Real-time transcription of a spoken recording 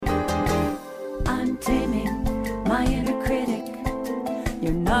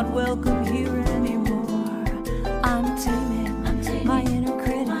not welcome here anymore. I'm taming my inner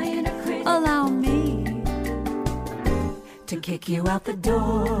critic. Allow me to kick you out the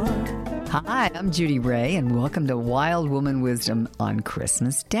door. Hi, I'm Judy Ray, and welcome to Wild Woman Wisdom on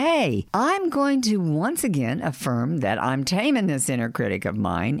Christmas Day. I'm going to once again affirm that I'm taming this inner critic of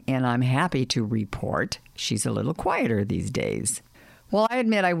mine, and I'm happy to report she's a little quieter these days. Well, I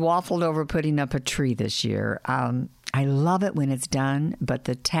admit I waffled over putting up a tree this year. I love it when it's done, but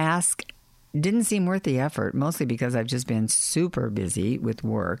the task didn't seem worth the effort, mostly because I've just been super busy with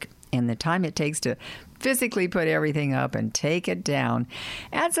work, and the time it takes to physically put everything up and take it down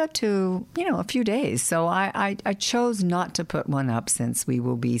adds up to, a few days. So I chose not to put one up since we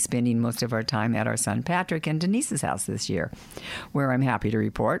will be spending most of our time at our son Patrick and Denise's house this year, where I'm happy to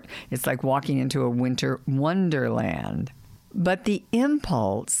report it's like walking into a winter wonderland. But the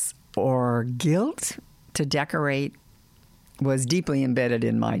impulse or guilt to decorate was deeply embedded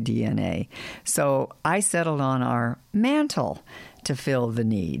in my DNA. So I settled on our mantle to fill the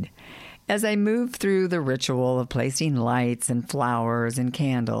need. As I moved through the ritual of placing lights and flowers and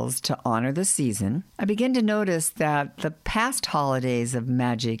candles to honor the season, I began to notice that the past holidays of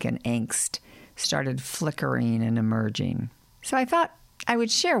magic and angst started flickering and emerging. So I thought I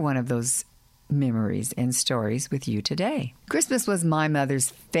would share one of those memories and stories with you today. Christmas was my mother's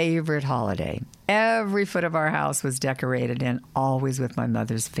favorite holiday. Every foot of our house was decorated, and always with my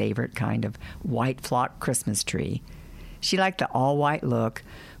mother's favorite kind of white flock Christmas tree. She liked the all-white look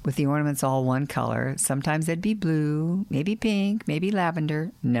with the ornaments all one color. Sometimes they'd be blue, maybe pink, maybe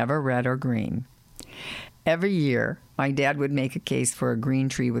lavender, never red or green. Every year, my dad would make a case for a green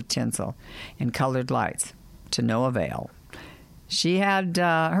tree with tinsel and colored lights, to no avail. She had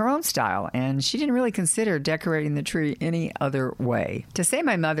her own style, and she didn't really consider decorating the tree any other way. To say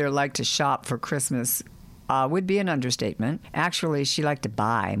my mother liked to shop for Christmas would be an understatement. Actually, she liked to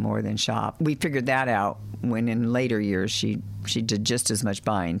buy more than shop. We figured that out when in later years she did just as much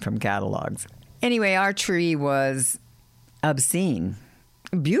buying from catalogs. Anyway, our tree was obscene.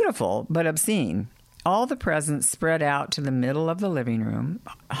 Beautiful, but obscene. All the presents spread out to the middle of the living room.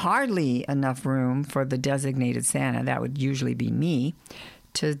 Hardly enough room for the designated Santa, that would usually be me,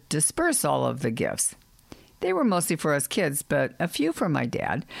 to disperse all of the gifts. They were mostly for us kids, but a few for my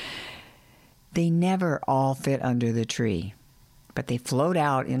dad. They never all fit under the tree, but they flowed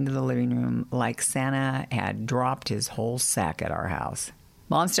out into the living room like Santa had dropped his whole sack at our house.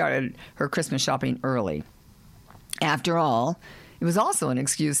 Mom started her Christmas shopping early. After all, it was also an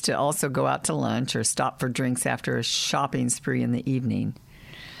excuse to also go out to lunch or stop for drinks after a shopping spree in the evening.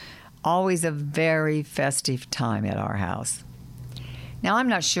 Always a very festive time at our house. Now, I'm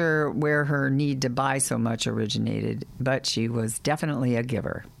not sure where her need to buy so much originated, but she was definitely a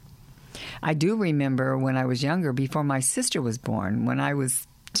giver. I do remember when I was younger, before my sister was born, when I was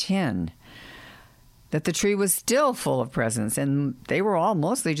 10, that the tree was still full of presents, and they were all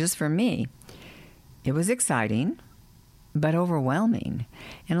mostly just for me. It was exciting, but overwhelming.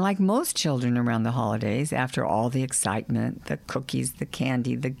 And like most children around the holidays, after all the excitement, the cookies, the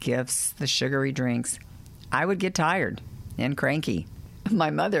candy, the gifts, the sugary drinks, I would get tired and cranky. My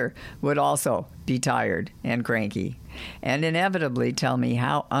mother would also be tired and cranky, and inevitably tell me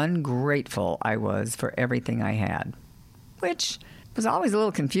how ungrateful I was for everything I had, which was always a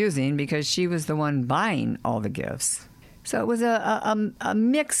little confusing because she was the one buying all the gifts. So it was a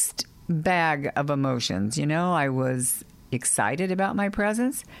mixed bag of emotions. I was excited about my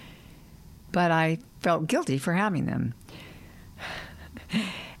presents, but I felt guilty for having them.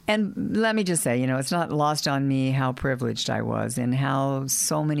 And let me just say, it's not lost on me how privileged I was and how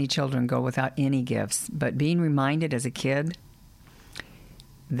so many children go without any gifts. But being reminded as a kid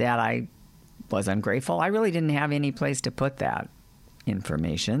that I was ungrateful, I really didn't have any place to put that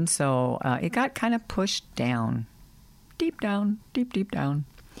information. So it got kind of pushed down, deep down. Kind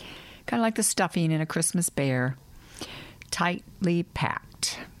of like the stuffing in a Christmas bear, tightly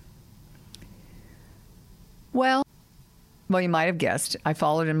packed. Well, you might have guessed, I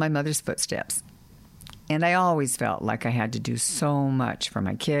followed in my mother's footsteps. And I always felt like I had to do so much for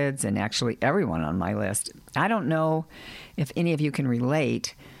my kids and actually everyone on my list. I don't know if any of you can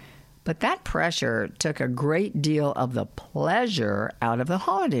relate, but that pressure took a great deal of the pleasure out of the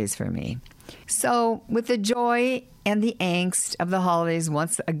holidays for me. So with the joy and the angst of the holidays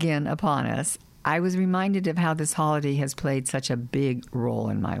once again upon us, I was reminded of how this holiday has played such a big role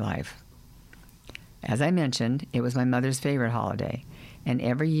in my life. As I mentioned, it was my mother's favorite holiday, and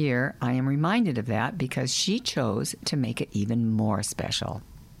every year I am reminded of that because she chose to make it even more special.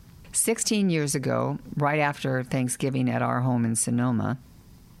 16 years ago, right after Thanksgiving at our home in Sonoma,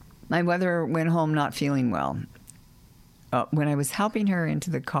 my mother went home not feeling well. when I was helping her into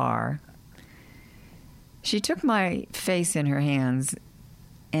the car, she took my face in her hands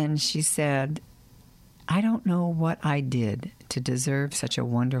and she said, "I don't know what I did to deserve such a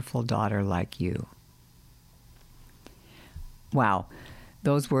wonderful daughter like you." Wow,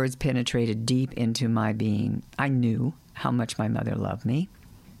 those words penetrated deep into my being. I knew how much my mother loved me,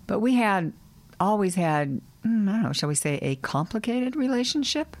 but we had always had, I don't know, shall we say, a complicated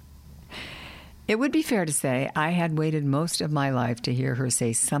relationship? It would be fair to say I had waited most of my life to hear her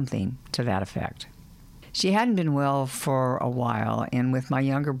say something to that effect. She hadn't been well for a while, and with my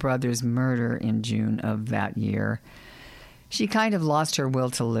younger brother's murder in June of that year, she kind of lost her will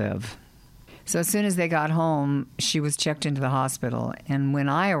to live. So as soon as they got home, she was checked into the hospital, and when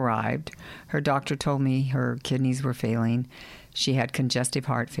I arrived, her doctor told me her kidneys were failing, she had congestive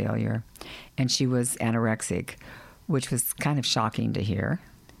heart failure, and she was anorexic, which was kind of shocking to hear.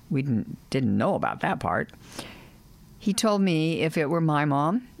 We didn't know about that part. He told me if it were my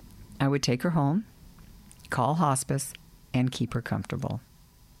mom, I would take her home, call hospice, and keep her comfortable.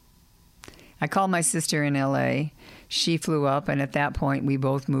 I called my sister in L.A. She flew up, and at that point, we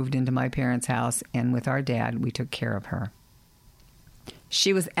both moved into my parents' house, and with our dad, we took care of her.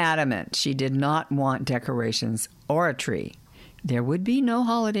 She was adamant she did not want decorations or a tree. There would be no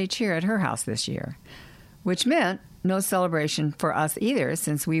holiday cheer at her house this year, which meant no celebration for us either,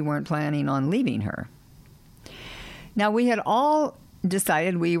 since we weren't planning on leaving her. Now, we had all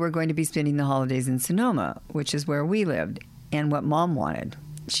decided we were going to be spending the holidays in Sonoma, which is where we lived, and what Mom wanted.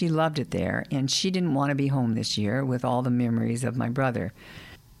 She loved it there, and she didn't want to be home this year with all the memories of my brother.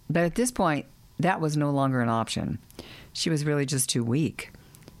 But at this point, that was no longer an option. She was really just too weak.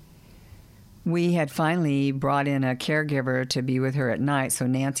 We had finally brought in a caregiver to be with her at night so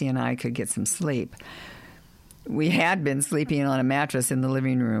Nancy and I could get some sleep. We had been sleeping on a mattress in the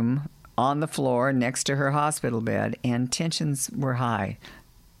living room, on the floor next to her hospital bed, and tensions were high,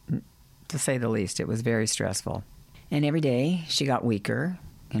 to say the least. It was very stressful. And every day she got weaker,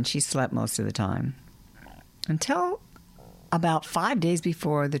 and she slept most of the time, until about 5 days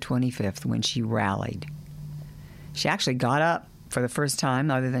before the 25th, when she rallied. She actually got up for the first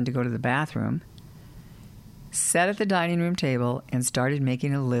time, other than to go to the bathroom, sat at the dining room table, and started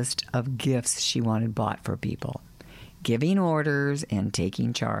making a list of gifts she wanted bought for people, giving orders and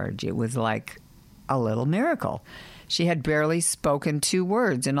taking charge. It was like a little miracle. She had barely spoken 2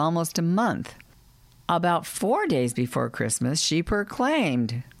 words in almost a month. About 4 days before Christmas, she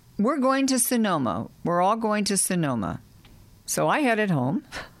proclaimed, "We're going to Sonoma. We're all going to Sonoma." So I headed home,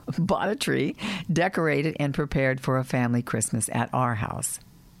 bought a tree, decorated, and prepared for a family Christmas at our house.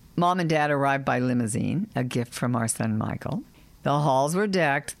 Mom and Dad arrived by limousine, a gift from our son Michael. The halls were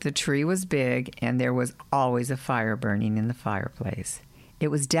decked, the tree was big, and there was always a fire burning in the fireplace. It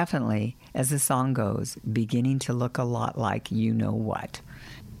was definitely, as the song goes, beginning to look a lot like you know what.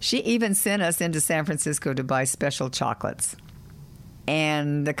 She even sent us into San Francisco to buy special chocolates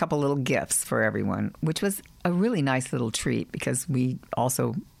and a couple little gifts for everyone, which was a really nice little treat because we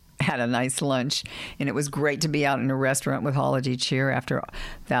also had a nice lunch, and it was great to be out in a restaurant with holiday cheer after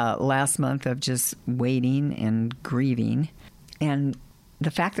the last month of just waiting and grieving. And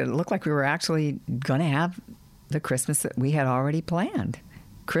the fact that it looked like we were actually going to have the Christmas that we had already planned.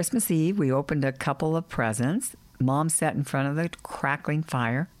 Christmas Eve, we opened a couple of presents. Mom sat in front of the crackling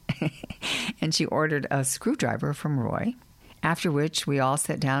fire, and she ordered a screwdriver from Roy, after which we all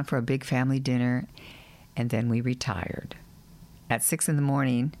sat down for a big family dinner, and then we retired. At 6 in the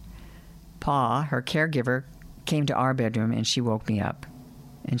morning, Pa, her caregiver, came to our bedroom, and she woke me up,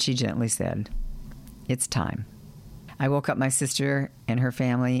 and she gently said, "It's time." I woke up my sister and her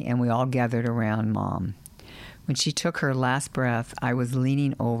family, and we all gathered around Mom. When she took her last breath, I was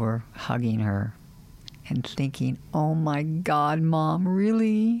leaning over, hugging her, and thinking, "Oh my God, Mom,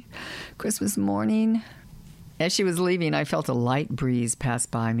 really? Christmas morning?" As she was leaving, I felt a light breeze pass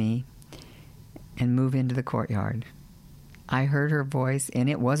by me and move into the courtyard. I heard her voice, and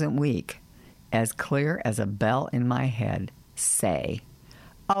it wasn't weak, as clear as a bell in my head, say,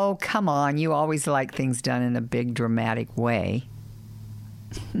 "Oh, come on, you always like things done in a big dramatic way."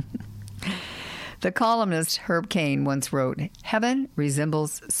 The columnist Herb Caen once wrote, "Heaven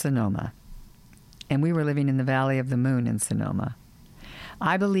resembles Sonoma." And we were living in the Valley of the Moon in Sonoma.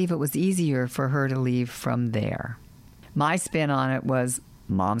 I believe it was easier for her to leave from there. My spin on it was,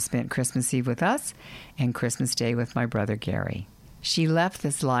 Mom spent Christmas Eve with us and Christmas Day with my brother Gary. She left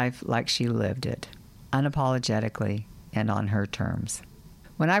this life like she lived it, unapologetically and on her terms.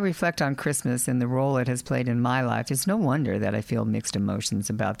 When I reflect on Christmas and the role it has played in my life, it's no wonder that I feel mixed emotions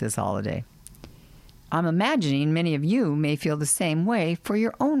about this holiday. I'm imagining many of you may feel the same way for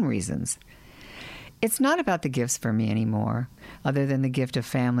your own reasons. It's not about the gifts for me anymore, other than the gift of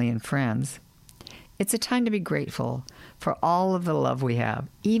family and friends. It's a time to be grateful for all of the love we have.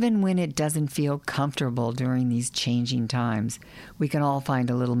 Even when it doesn't feel comfortable during these changing times, we can all find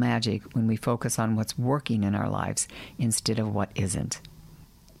a little magic when we focus on what's working in our lives instead of what isn't.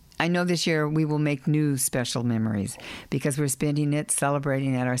 I know this year we will make new special memories because we're spending it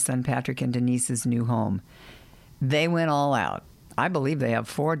celebrating at our son Patrick and Denise's new home. They went all out. I believe they have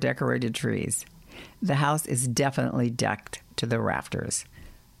 4 decorated trees. The house is definitely decked to the rafters.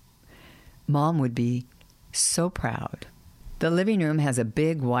 Mom would be so proud. The living room has a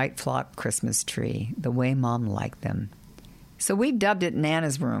big white flock Christmas tree, the way Mom liked them. So we've dubbed it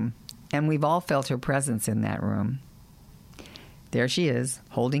Nana's room, and we've all felt her presence in that room. There she is,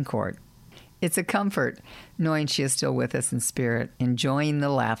 holding court. It's a comfort knowing she is still with us in spirit, enjoying the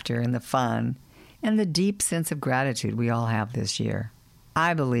laughter and the fun and the deep sense of gratitude we all have this year.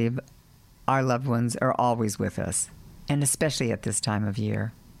 I believe our loved ones are always with us, and especially at this time of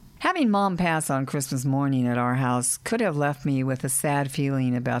year. Having Mom pass on Christmas morning at our house could have left me with a sad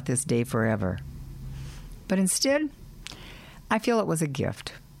feeling about this day forever. But instead, I feel it was a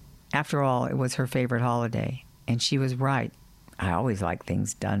gift. After all, it was her favorite holiday, and she was right. I always like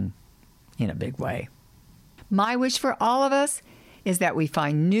things done in a big way. My wish for all of us is that we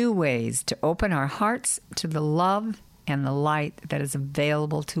find new ways to open our hearts to the love and the light that is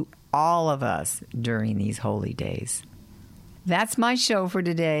available to all of us during these holy days. That's my show for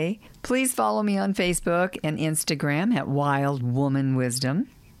today. Please follow me on Facebook and Instagram at Wild Woman Wisdom.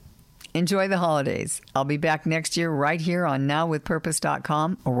 Enjoy the holidays. I'll be back next year right here on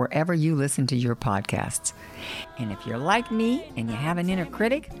NowWithPurpose.com or wherever you listen to your podcasts. And if you're like me and you have an inner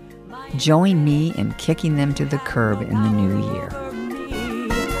critic, join me in kicking them to the curb in the new year.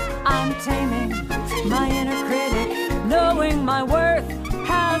 I'm taming my inner critic, knowing my worth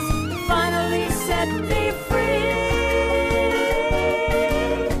has finally set me free.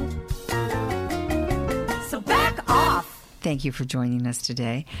 So back off. Thank you for joining us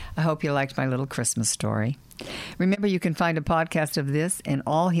today. I hope you liked my little Christmas story. Remember, you can find a podcast of this and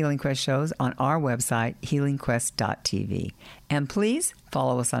all Healing Quest shows on our website, healingquest.tv. And please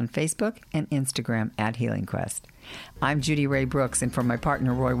follow us on Facebook and Instagram at Healing Quest. I'm Judy Ray Brooks, and for my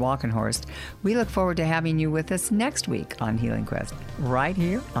partner, Roy Walkenhorst, we look forward to having you with us next week on Healing Quest, right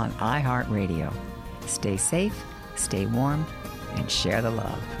here on iHeartRadio. Stay safe, stay warm, and share the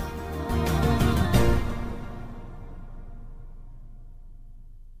love.